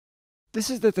This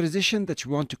is the transition that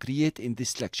we want to create in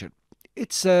this lecture.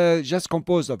 It's just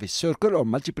composed of a circle or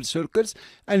multiple circles,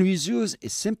 and we use a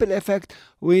simple effect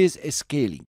with a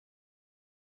scaling.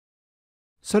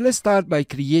 So let's start by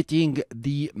creating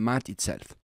the mat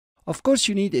itself. Of course,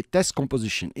 you need a test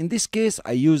composition. In this case,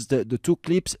 I used the two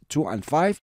clips 2 and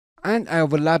 5, and I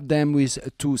overlapped them with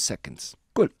 2 seconds.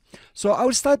 Cool. So I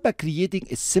will start by creating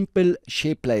a simple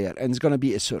shape layer, and it's going to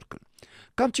be a circle.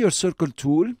 Come to your circle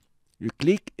tool. You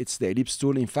click, it's the ellipse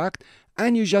tool in fact,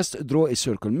 and you just draw a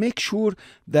circle. Make sure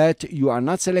that you are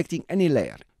not selecting any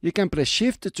layer. You can press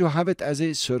shift to have it as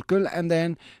a circle, and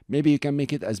then maybe you can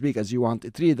make it as big as you want.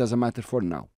 It really doesn't matter for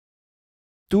now.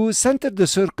 To center the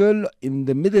circle in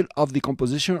the middle of the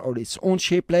composition or its own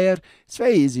shape layer, it's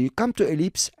very easy. You come to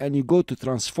ellipse and you go to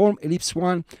transform ellipse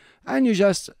 1, and you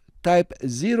just type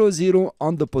 0, 0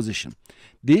 on the position.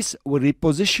 This will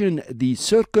reposition the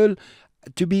circle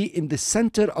to be in the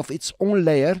center of its own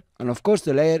layer, and of course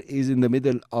the layer is in the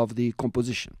middle of the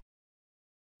composition.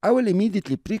 I will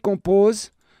immediately pre-compose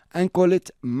and call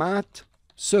it mat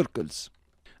circles,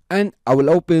 and I will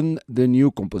open the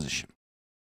new composition.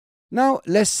 Now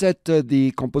let's set the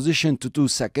composition to 2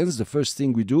 seconds. The first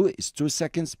thing we do is 2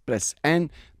 seconds, press N,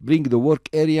 bring the work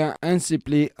area, and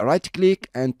simply right click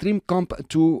and trim comp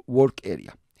to work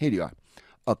area. Here you are.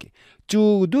 Okay,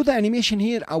 to do the animation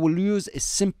here, I will use a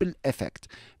simple effect.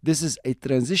 This is a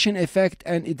transition effect,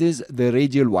 and it is the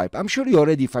radial wipe. I'm sure you're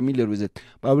already familiar with it,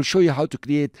 but I will show you how to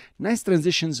create nice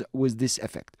transitions with this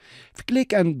effect. If you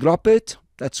click and drop it,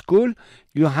 that's cool.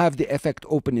 You have the effect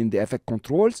open in the effect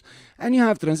controls, and you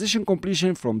have transition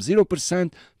completion from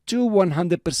 0% to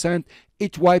 100%.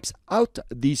 It wipes out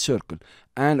the circle,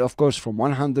 and of course from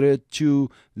 100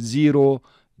 to 0,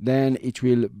 then it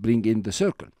will bring in the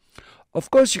circle. Of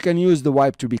course, you can use the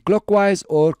wipe to be clockwise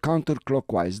or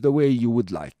counterclockwise, the way you would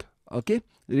like. Okay, it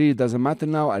really doesn't matter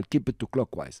now. I'll keep it to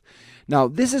clockwise. Now,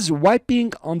 this is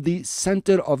wiping on the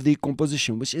center of the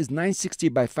composition, which is 960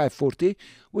 by 540,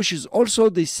 which is also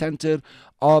the center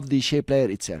of the shape layer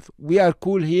itself. We are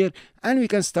cool here, and we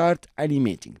can start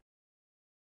animating.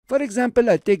 For example,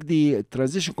 I take the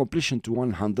transition completion to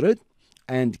 100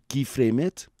 and keyframe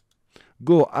it.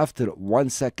 Go after 1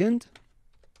 second,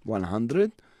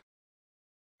 100.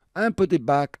 And put it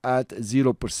back at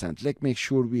 0%. Let's make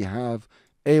sure we have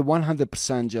a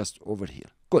 100% just over here.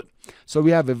 Good. So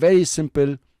we have a very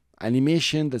simple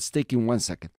animation that's taking 1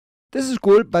 second. This is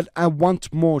cool, but I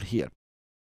want more here.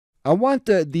 I want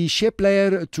the shape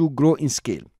layer to grow in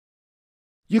scale.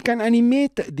 You can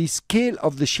animate the scale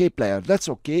of the shape layer. That's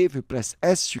okay. If you press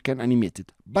S, you can animate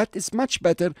it. But it's much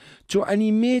better to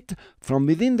animate from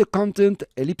within the content,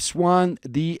 ellipse 1,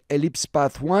 the ellipse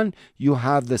path 1, you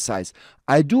have the size.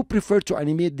 I do prefer to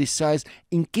animate this size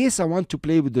in case I want to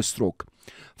play with the stroke.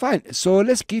 Fine. So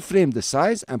let's keyframe the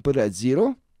size and put it at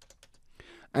 0.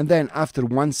 And then after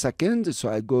 1 second, so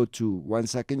I go to 1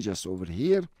 second just over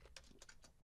here,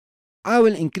 I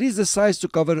will increase the size to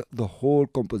cover the whole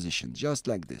composition, just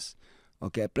like this.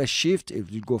 Okay, I press shift,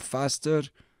 it will go faster,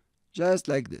 just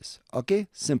like this. Okay,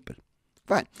 simple.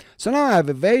 Fine. So now I have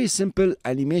a very simple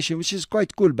animation, which is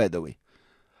quite cool, by the way.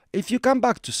 If you come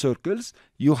back to circles,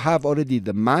 you have already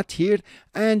the mat here,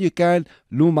 and you can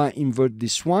Luma invert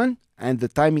this one, and the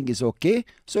timing is okay.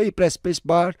 So you press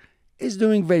spacebar, it's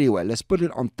doing very well. Let's put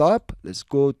it on top. Let's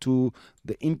go to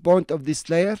the endpoint of this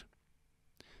layer.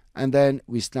 And then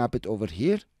we snap it over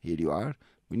here. Here you are.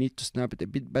 We need to snap it a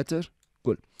bit better.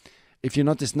 Cool. If you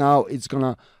notice now, it's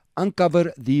gonna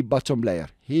uncover the bottom layer.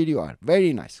 Here you are.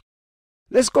 Very nice.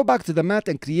 Let's go back to the mat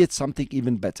and create something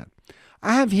even better.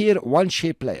 I have here one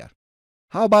shape layer.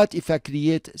 How about if I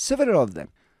create several of them?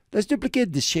 Let's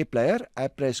duplicate this shape layer. I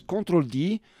press Ctrl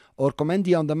D or Command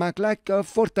D on the Mac, like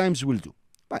 4 times will do.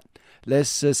 Right. Let's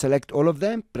select all of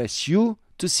them. Press U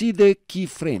to see the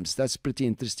keyframes. That's pretty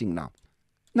interesting now.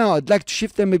 Now I'd like to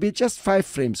shift them a bit, just 5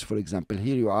 frames for example.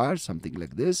 Here you are, something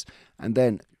like this, and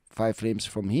then 5 frames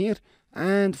from here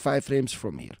and 5 frames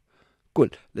from here. Cool.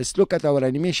 Let's look at our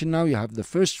animation now. You have the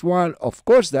first one. Of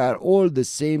course, they are all the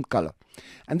same color.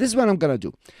 And this is what I'm gonna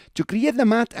do. To create the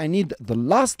mat, I need the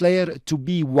last layer to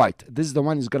be white. This is the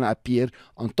one that's gonna appear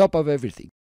on top of everything.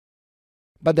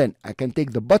 But then I can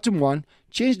take the bottom one,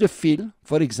 change the fill,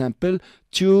 for example,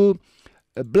 to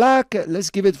black. Let's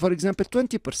give it, for example,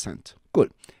 20%. Cool.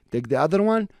 Take the other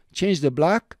one, change the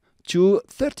black to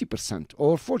 30%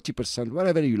 or 40%,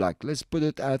 whatever you like. Let's put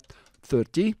it at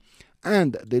 30.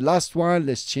 And the last one,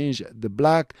 let's change the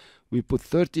black. We put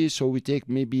 30, so we take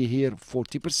maybe here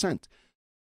 40%.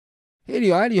 Here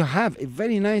you are, you have a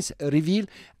very nice reveal,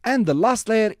 and the last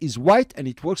layer is white, and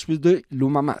it works with the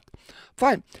Luma mat.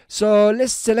 Fine. So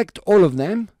let's select all of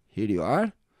them. Here you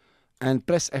are. and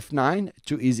press F9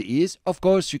 to easy ease. Of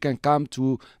course, you can come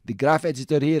to the graph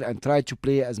editor here and try to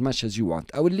play as much as you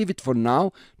want. I will leave it for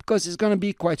now because it's gonna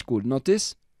be quite cool.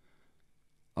 Notice.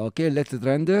 Okay, let it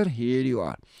render. Here you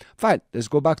are. Fine. Let's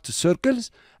go back to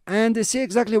circles and see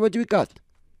exactly what we got.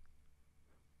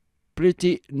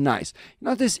 Pretty nice.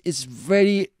 Notice it's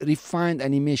very refined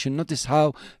animation. Notice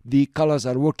how the colors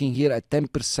are working here at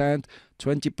 10%,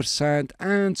 20%,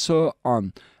 and so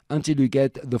on until you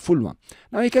get the full one.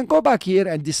 Now you can go back here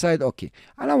and decide, okay,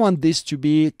 I don't want this to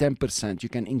be 10%. You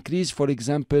can increase, for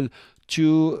example,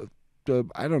 to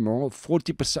I don't know,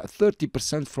 40%,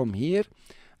 30% from here.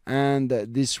 And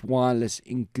this one, let's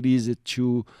increase it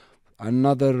to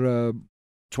another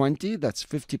 20, that's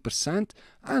 50%.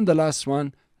 And the last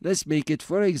one, let's make it,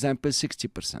 for example,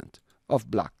 60%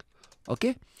 of black.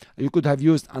 Okay, you could have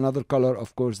used another color,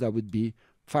 of course, that would be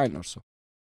fine also.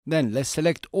 Then let's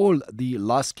select all the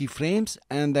last keyframes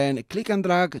and then click and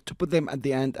drag to put them at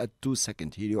the end at 2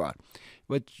 seconds. Here you are.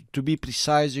 But to be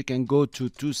precise, you can go to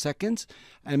 2 seconds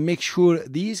and make sure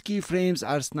these keyframes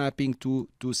are snapping to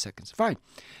 2 seconds. Fine.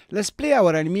 Let's play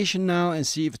our animation now and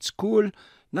see if it's cool.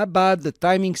 Not bad. The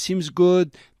timing seems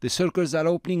good. The circles are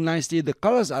opening nicely. The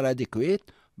colors are adequate.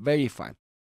 Very fine.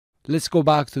 Let's go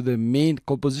back to the main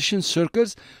composition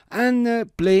circles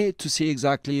and play to see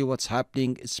exactly what's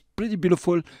happening. It's pretty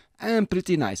beautiful and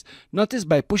pretty nice. Notice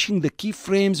by pushing the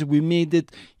keyframes, we made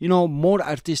it, you know, more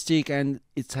artistic, and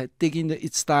it's taking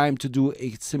its time to do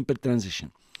a simple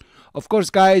transition. Of course,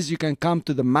 guys, you can come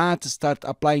to the matte, start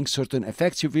applying certain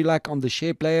effects if you like on the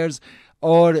shape layers,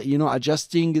 or, you know,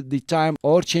 adjusting the time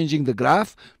or changing the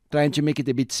graph, trying to make it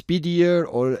a bit speedier,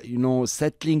 or, you know,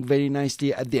 settling very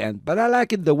nicely at the end. But I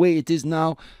like it the way it is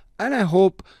now, and I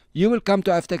hope you will come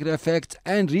to After Effects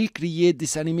and recreate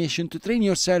this animation to train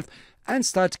yourself and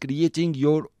start creating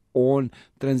your own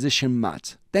transition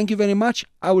matte. Thank you very much.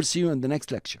 I will see you in the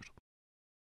next lecture.